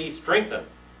also be strengthened.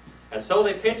 And so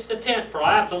they pitched a tent for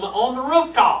Absalom on the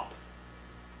rooftop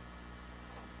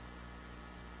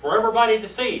for everybody to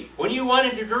see. When you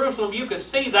went into Jerusalem, you could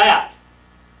see that.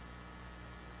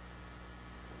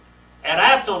 And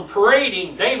Absalom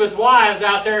parading David's wives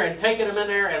out there and taking them in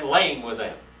there and laying with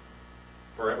them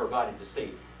for everybody to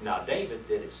see. Now David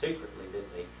did it secretly, didn't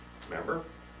he? Remember?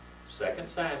 2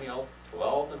 Samuel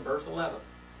 12 and verse 11.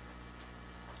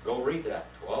 Go read that.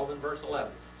 12 and verse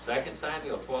 11. 2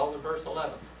 Samuel 12 and verse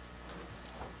 11.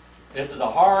 This is a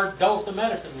hard dose of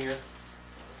medicine here.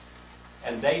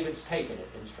 And David's taking it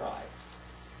in stride.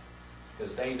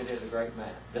 Because David is a great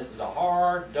man. This is a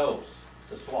hard dose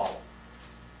to swallow.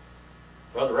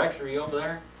 Brother Rex, are you over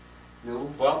there? No.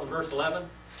 12 and verse 11.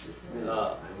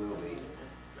 I will be.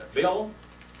 Bill?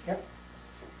 Yep.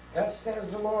 Thus says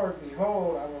the Lord,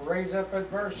 behold, I will raise up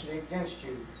adversity against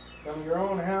you from your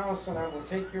own house, and I will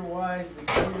take your wives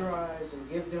before your eyes and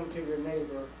give them to your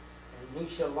neighbor, and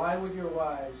he shall lie with your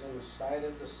wives in the sight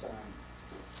of the sun.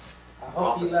 I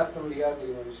hope he left them the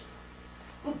ugly ones.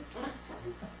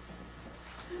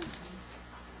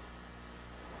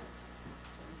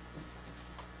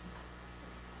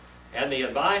 And the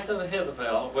advice of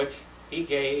Ahithophel, which he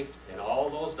gave in all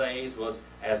those days, was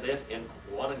as if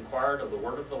one inquired of the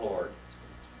word of the Lord.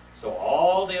 So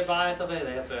all the advice of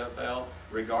Ahithophel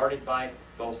regarded by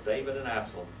both David and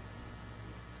Absalom.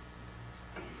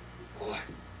 Boy,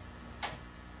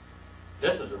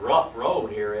 this is a rough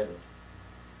road here, isn't it?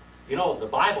 You know, the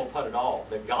Bible put it all,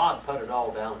 that God put it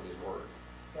all down in His Word.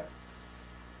 Yep.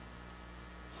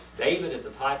 David is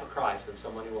a type of Christ in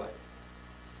so many ways.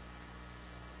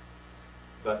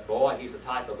 But boy, he's a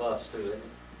type of us too, isn't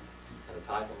he? And a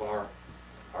type of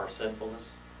our sinfulness.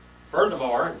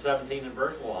 Furthermore, in 17 and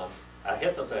verse 1,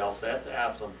 Ahithophel said to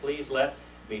Absalom, please let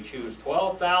me choose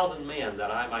 12,000 men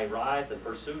that I may rise and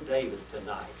pursue David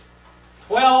tonight.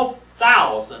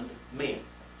 12,000 men.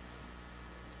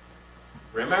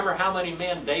 Remember how many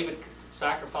men David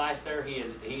sacrificed there?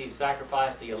 He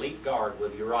sacrificed the elite guard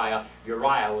with Uriah.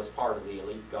 Uriah was part of the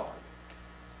elite guard.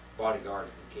 Bodyguard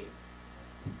of the king.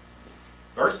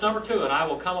 Verse number 2, and I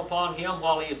will come upon him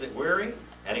while he is weary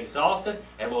and exhausted,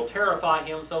 and will terrify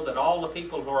him so that all the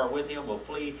people who are with him will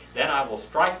flee. Then I will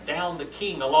strike down the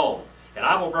king alone, and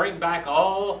I will bring back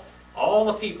all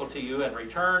the people to you, and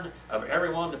return of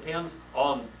everyone depends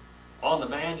on the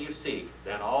man you seek.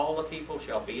 Then all the people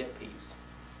shall be at peace.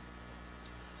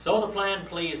 So the plan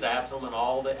pleased Absalom and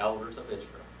all the elders of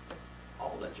Israel,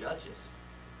 all the judges.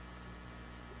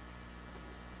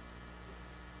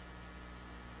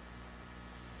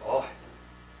 Boy.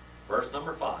 Verse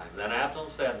number 5. Then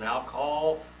Absalom said, now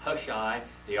call Hushai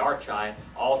the Archite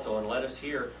also, and let us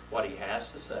hear what he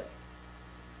has to say.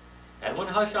 And when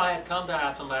Hushai had come to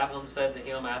Absalom, Absalom said to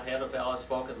him, Ahithophel has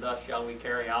spoken, thus shall we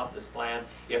carry out this plan.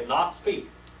 If not, speak.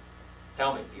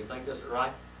 Tell me, do you think this is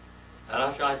right? And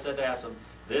Hushai said to Absalom,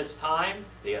 this time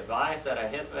the advice that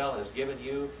Ahithophel has given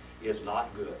you is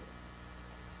not good.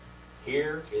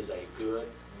 Here is a good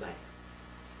man.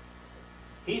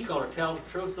 He's going to tell the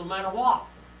truth no matter what.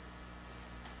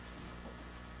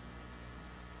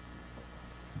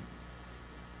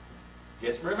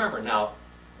 Just remember now,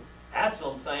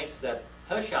 Absalom thinks that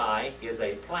Hushai is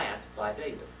a plant by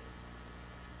David.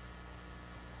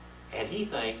 And he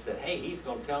thinks that, hey, he's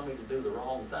going to tell me to do the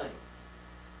wrong thing.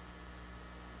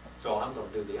 So I'm going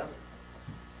to do the other.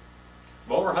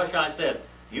 Moreover, Hushai said,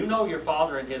 you know your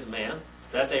father and his men,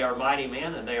 that they are mighty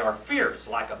men, and they are fierce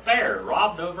like a bear,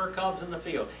 robbed over cubs in the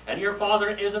field. And your father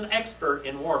is an expert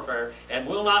in warfare, and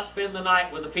will not spend the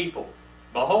night with the people.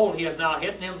 Behold, he has now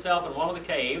hidden himself in one of the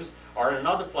caves, or in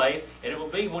another place, and it will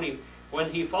be when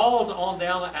he falls on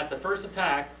them at the first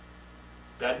attack,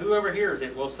 that whoever hears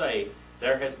it will say,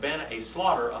 there has been a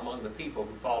slaughter among the people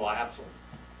who follow Absalom.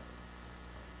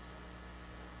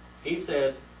 He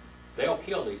says, they'll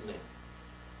kill these men.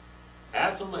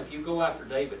 Absalom, if you go after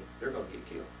David, they're going to get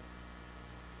killed.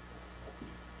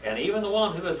 And even the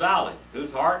one who is valiant,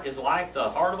 whose heart is like the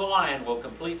heart of a lion, will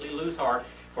completely lose heart.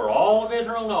 For all of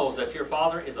Israel knows that your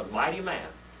father is a mighty man,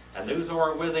 and those who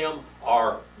are with him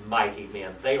are mighty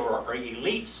men. They are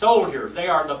elite soldiers. They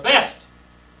are the best.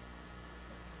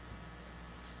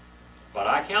 But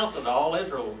I counsel that all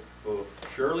Israel will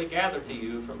surely gather to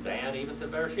you from Dan even to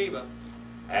Beersheba,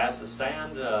 as the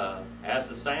sand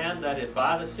that is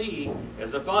by the sea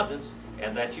is abundance,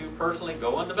 and that you personally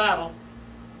go into battle.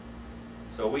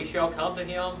 So we shall come to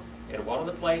him in one of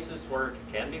the places where it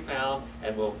can be found,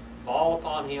 and will fall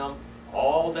upon him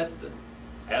all that,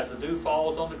 as the dew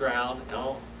falls on the ground,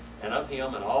 and of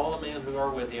him and all the men who are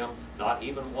with him, not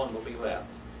even one will be left.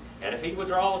 And if he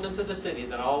withdraws into the city,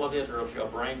 then all of Israel shall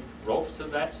bring ropes to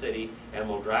that city, and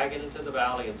will drag it into the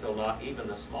valley until not even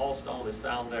a small stone is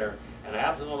found there. And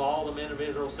Absalom, all the men of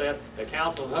Israel said, the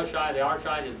counsel of Hushai the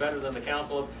Archite is better than the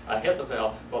counsel of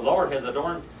Ahithophel. For the Lord has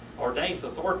ordained to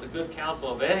thwart the good counsel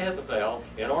of Ahithophel,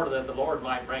 in order that the Lord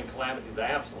might bring calamity to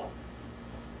Absalom.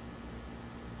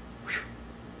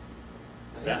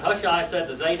 Then Hushai said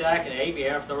to Zadok and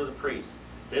Abiathar the priests,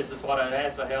 this is what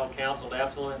Ahithophel counseled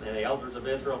Absalom and the elders of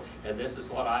Israel, and this is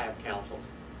what I have counseled.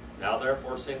 Now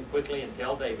therefore send quickly and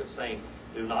tell David, saying,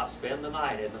 do not spend the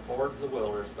night in the fords of the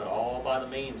wilderness, but all by the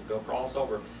means go cross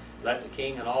over. Let the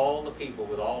king and all the people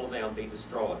with all of them be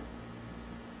destroyed.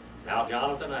 Now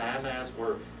Jonathan and Ahimaaz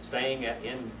were staying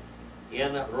in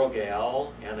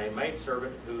Rogel, and a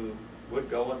maidservant who would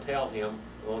go and tell him,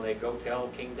 when they go tell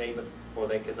King David, for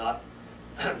they could not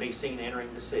be seen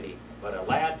entering the city. But a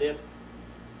lad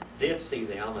did see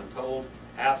them and told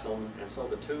Absalom, and so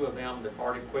the two of them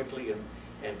departed quickly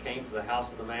and came to the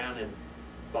house of the man in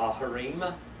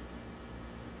Bahurim,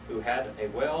 who had a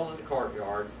well in the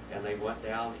courtyard, and they went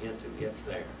down into it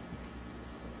there.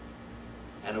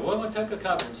 And the woman took a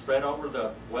cover and spread over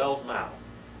the well's mouth.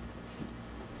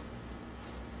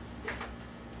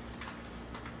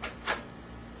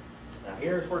 Now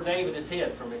here's where David is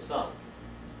hid from his son.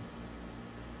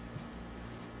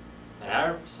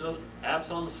 And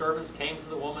Absalom's servants came to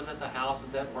the woman at the house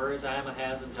and said, where is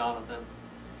Ahimaaz and Jonathan?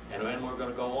 And then we're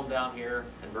going to go on down here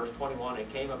in verse 21.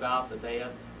 It came about that they had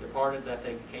departed, that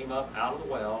they came up out of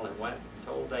the well and went and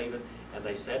told David. And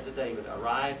they said to David,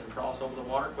 arise and cross over the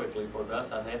water quickly, for thus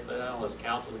Ahithophel has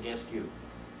counseled against you.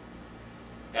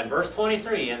 And verse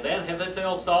 23, and then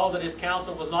Ahithophel saw that his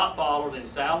counsel was not followed, and he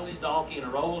saddled his donkey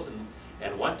and arose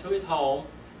and went to his home,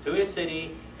 to his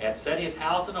city, and set his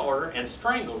house in order, and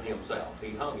strangled himself.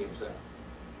 He hung himself.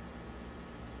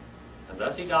 And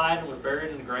thus he died and was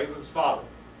buried in the grave of his father.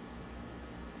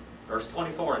 Verse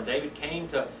 24, and David came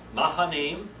to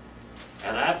Mahanaim,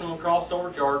 and Absalom crossed over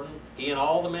Jordan, he and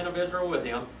all the men of Israel with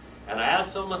him. And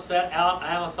Absalom set out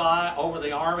Amasai over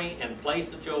the army in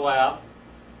place of Joab.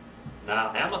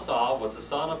 Now Amasai was the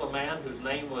son of a man whose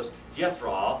name was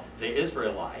Jethro, the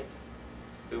Israelite,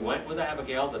 who went with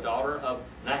Abigail, the daughter of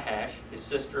Nahash, his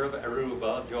sister of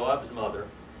Arubah, Joab's mother.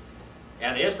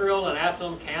 And Israel and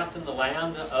Absalom camped in the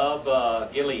land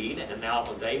of Gilead. And now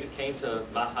when David came to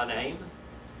Mahanaim,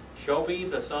 Shobi,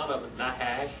 the son of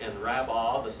Nahash, and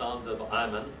Rabbah, the sons of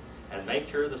Ammon, and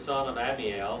Machir, the son of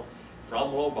Amiel,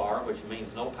 from Lobar, which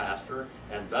means no pastor,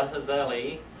 and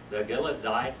Bezaleli, the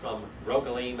Gileadite, from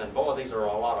Rogelim. And boy, these are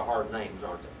a lot of hard names,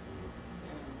 aren't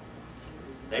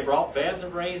they? They brought beds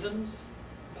of raisins,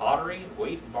 pottery, and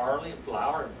wheat, and barley, and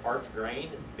flour, and parched grain,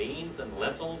 and beans, and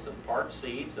lentils, and parched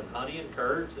seeds, and honey, and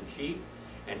curds, and sheep,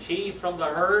 and cheese from the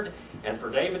herd. And for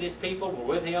David his people were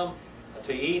with him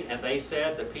to eat, and they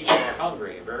said, the people are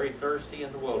hungry and very thirsty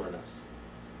in the wilderness.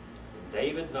 And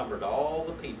David numbered all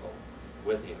the people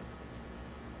with him,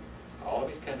 all of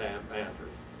his commanders,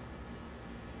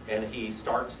 and he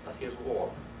starts his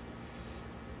war.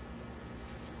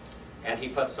 And he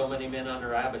put so many men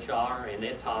under Abishai and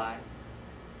Ittai.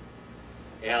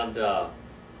 And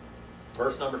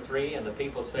verse number 3, and the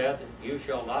people said, you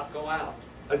shall not go out.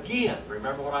 Again,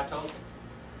 remember what I told you?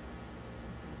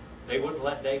 They wouldn't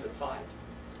let David fight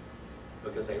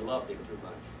because they loved him too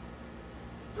much.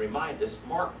 Remind this,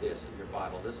 mark this in your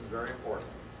Bible. This is very important.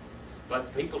 But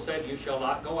the people said, you shall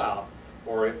not go out,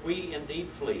 for if we indeed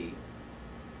flee,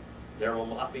 there will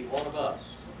not be one of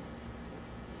us.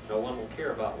 No one will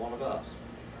care about one of us.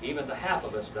 Even the half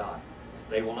of us die.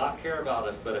 They will not care about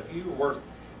us. But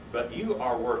you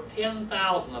are worth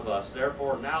 10,000 of us.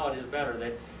 Therefore, now it is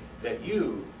better that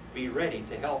you be ready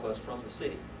to help us from the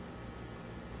city.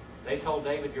 They told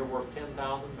David, you're worth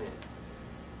 10,000 men.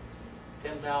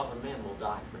 10,000 men will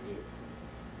die for you.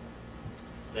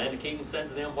 Then the king said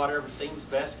to them, whatever seems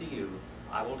best to you,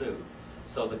 I will do.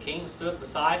 So the king stood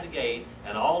beside the gate,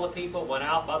 and all the people went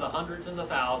out by the hundreds and the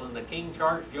thousands. The king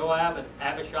charged Joab and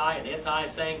Abishai and Ittai,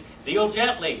 saying, deal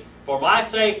gently, for my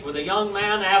sake, with the young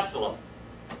man Absalom.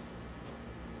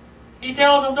 He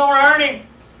tells them, don't hurt him.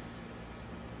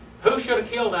 Who should have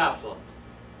killed Absalom?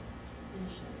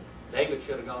 David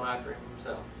should have gone after him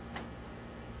himself.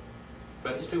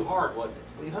 But it's too hard, wasn't it?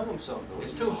 Well, he hung himself, though.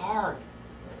 It's too hard.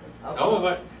 I'll No,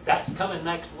 but that's coming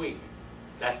next week.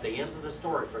 That's the end of the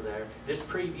story for there. This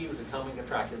preview is a coming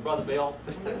attraction. Brother Bill,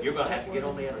 you're going to have to get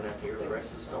on the internet to hear the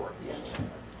rest of the story.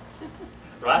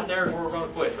 Right there is where we're going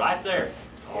to quit. Right there.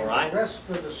 All right? The rest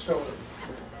of the story.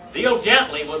 Deal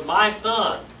gently with my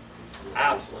son,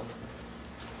 Absalom.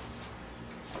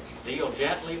 Deal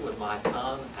gently with my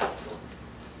son, Absalom.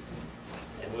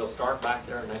 And we'll start back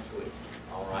there next week.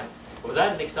 All right? Was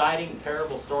that an exciting,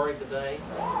 terrible story today?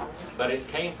 But it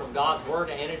came from God's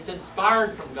Word, and it's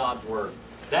inspired from God's Word.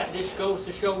 That just goes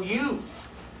to show you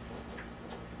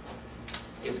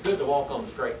it's good to walk on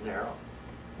the straight and narrow.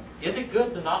 Is it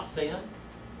good to not sin?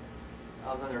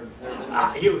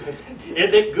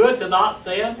 Is it good to not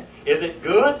sin? Is it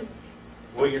good?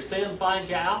 Will your sin find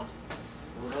you out?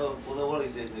 Well, no, one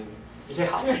of these days, maybe.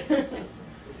 Yeah.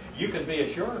 You can be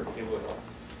assured it will.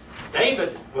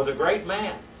 David was a great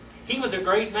man. He was a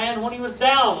great man when he was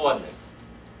down, wasn't he?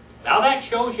 Now that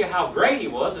shows you how great he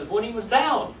was, is when he was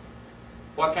down.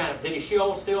 What kind of, did he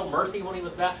show still mercy when he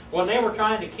was down? When they were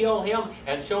trying to kill him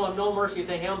and show him no mercy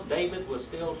to him, David was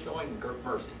still showing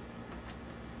mercy.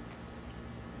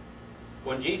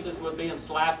 When Jesus was being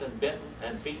slapped and bitten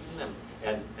and beaten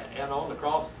and on the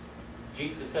cross,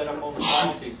 Jesus said up on the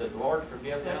cross, he said, Lord,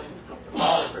 forgive them,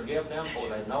 Father, forgive them, for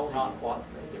they know not what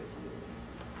they do.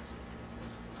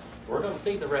 We're going to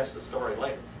see the rest of the story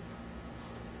later.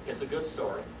 It's a good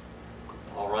story.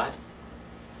 All right?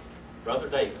 Brother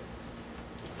David,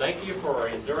 thank you for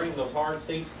enduring those hard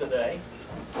seats today.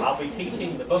 I'll be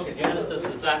teaching the book of Genesis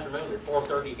this afternoon at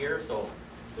 4:30 here, so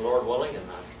the Lord willing, and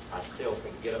I still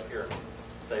can get up here and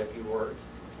say a few words.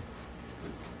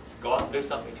 Go out and do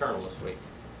something eternal this week.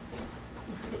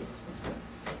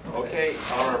 Okay,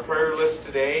 on our prayer list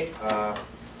today,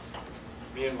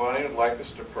 me and Bonnie would like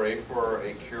us to pray for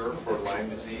a cure for Lyme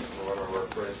disease for one of our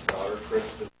friends' daughter,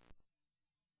 Kristen.